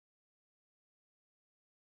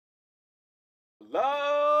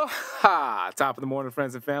Aloha! Top of the morning,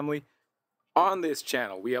 friends and family. On this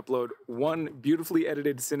channel, we upload one beautifully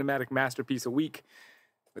edited cinematic masterpiece a week,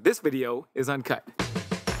 but this video is uncut.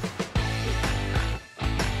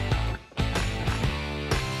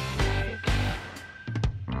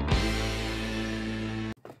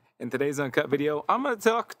 In today's uncut video, I'm going to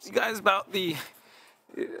talk to you guys about the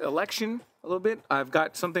election a little bit. I've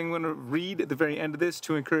got something I'm going to read at the very end of this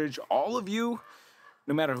to encourage all of you,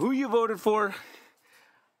 no matter who you voted for,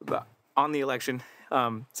 on the election.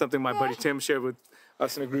 Something my buddy Tim shared with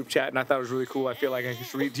us in a group chat, and I thought it was really cool. I feel like I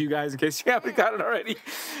should read to you guys in case you haven't got it already.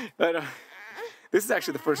 But this is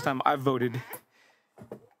actually the first time I've voted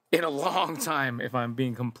in a long time, if I'm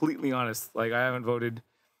being completely honest. Like, I haven't voted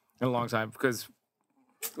in a long time because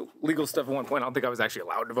legal stuff at one point, I don't think I was actually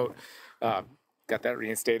allowed to vote. Got that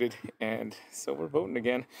reinstated, and so we're voting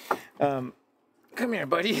again. Come here,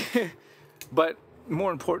 buddy. But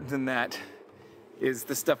more important than that is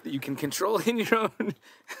the stuff that you can control in your own.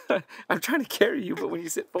 I'm trying to carry you, but when you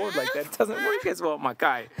sit forward like that, it doesn't work as well, my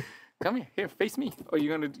guy. Come here, face me. Are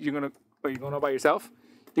you going all by yourself?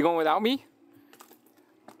 You going without me?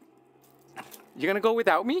 You gonna go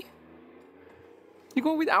without me? You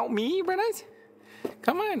going without me, Brennan?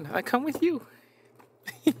 Come on, I come with you.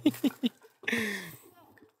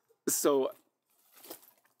 So,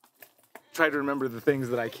 try to remember the things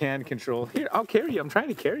that I can control. Here, I'll carry you. I'm trying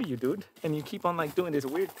to carry you, dude. And you keep on like doing this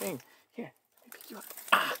weird thing. Here, let me pick you up.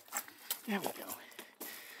 Ah, there we go.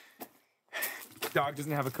 Dog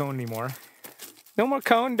doesn't have a cone anymore. No more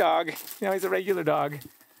cone, dog. Now he's a regular dog.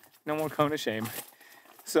 No more cone of shame.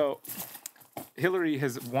 So, Hillary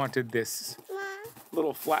has wanted this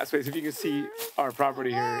little flat space. If you can see our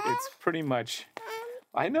property here, it's pretty much...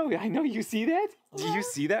 I know, you see that? Do you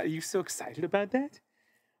see that? Are you so excited about that?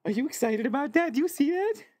 Are you excited about that? Do you see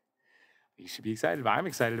that? You should be excited about it. I'm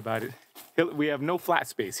excited about it. We have no flat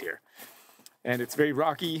space here. And it's very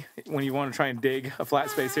rocky. When you want to try and dig a flat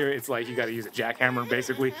space here, it's like you got to use a jackhammer,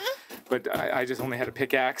 basically. But I just only had a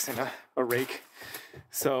pickaxe and a rake.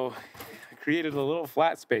 So I created a little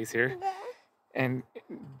flat space here and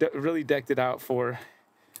really decked it out for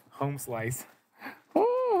home slice.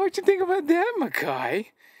 Oh, what you think about that, Makai?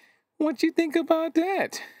 What you think about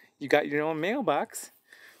that? You got your own mailbox.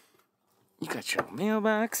 You got your own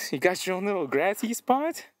mailbox. You got your own little grassy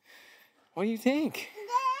spot. What do you think?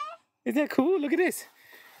 Is that cool? Look at this.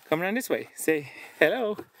 Come around this way. Say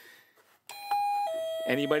hello.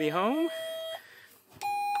 Anybody home?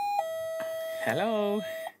 Hello.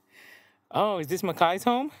 Oh, is this Makai's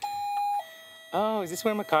home? Oh, is this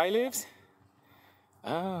where Makai lives?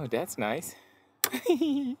 Oh, that's nice.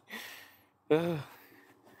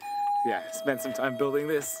 Yeah, spent some time building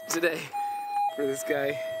this today for this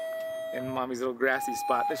guy and mommy's little grassy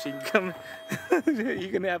spot that she can come. You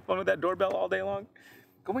can have fun with that doorbell all day long.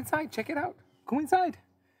 Go inside, check it out. Go inside.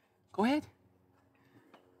 Go ahead.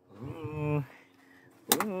 Ooh,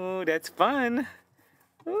 ooh, that's fun.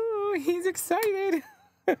 Ooh, he's excited.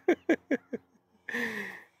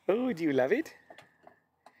 Oh, do you love it?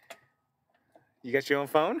 You got your own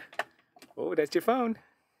phone? Oh, that's your phone.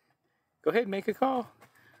 Go ahead, make a call.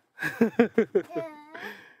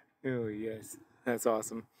 Oh, yes. That's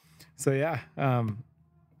awesome. So, yeah,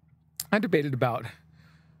 I debated about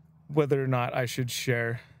whether or not I should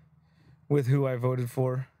share with who I voted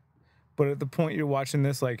for. But at the point you're watching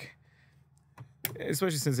this, like,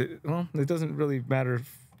 especially since it doesn't really matter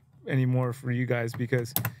anymore for you guys,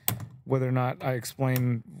 because whether or not I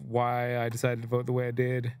explain why I decided to vote the way I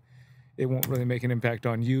did, it won't really make an impact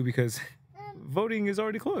on you because voting is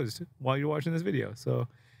already closed while you're watching this video. So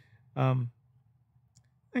I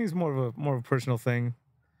think it's more of a personal thing.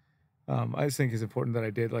 I just think it's important that I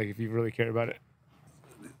did, like, if you really care about it,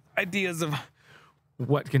 ideas of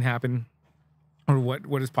what can happen or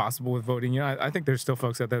what is possible with voting. You know, I think there's still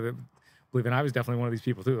folks out there that believe, and I was definitely one of these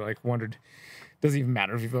people too, like wondered, does it even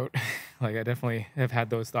matter if you vote? Like, I definitely have had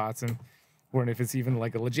those thoughts and wondering if it's even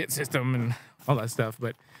like a legit system and all that stuff.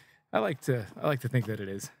 But I like to think that it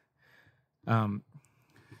is.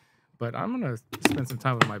 But I'm going to spend some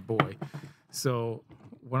time with my boy. So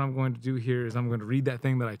what I'm going to do here is I'm going to read that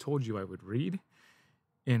thing that I told you I would read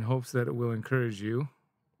in hopes that it will encourage you.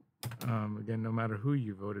 Again, no matter who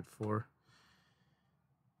you voted for,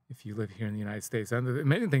 if you live here in the United States. And the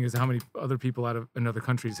amazing thing is how many other people in other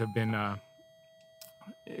countries have been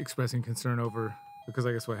expressing concern over, because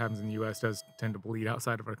I guess what happens in the U.S. does tend to bleed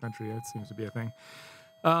outside of our country. That seems to be a thing.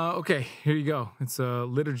 Okay, here you go. It's a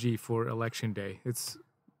liturgy for Election Day.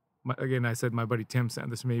 Again, I said my buddy Tim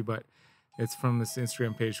sent this to me, but it's from this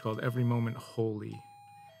Instagram page called Every Moment Holy.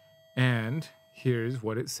 And here's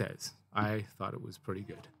what it says. I thought it was pretty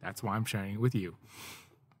good. That's why I'm sharing it with you.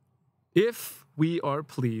 If we are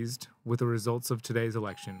pleased with the results of today's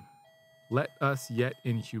election, let us yet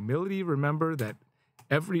in humility remember that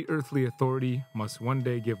every earthly authority must one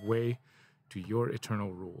day give way to your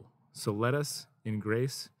eternal rule. So let us, in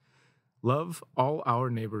grace, love all our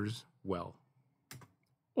neighbors well.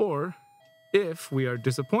 Or, if we are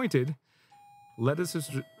disappointed, let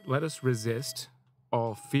us resist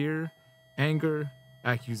all fear, anger,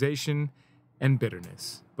 accusation, and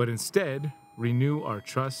bitterness, but instead renew our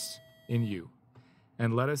trust in you,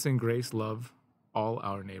 and let us in grace love all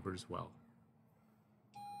our neighbors well.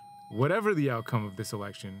 Whatever the outcome of this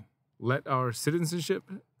election, let our citizenship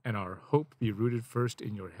and our hope be rooted first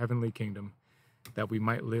in your heavenly kingdom, that we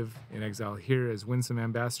might live in exile here as winsome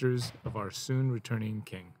ambassadors of our soon returning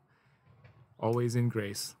King, always in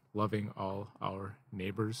grace, loving all our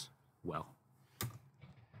neighbors well.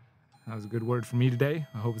 That was a good word for me today.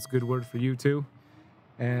 I hope it's a good word for you too.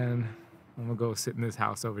 And I'm gonna go sit in this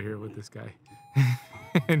house over here with this guy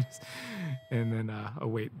and then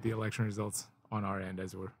await the election results on our end,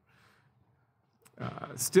 as we're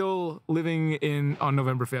still living on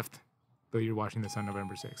November 5th, though you're watching this on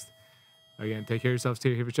November 6th. Again, take care of yourselves,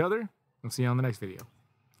 take care of each other. We'll see you on the next video.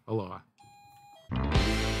 Aloha.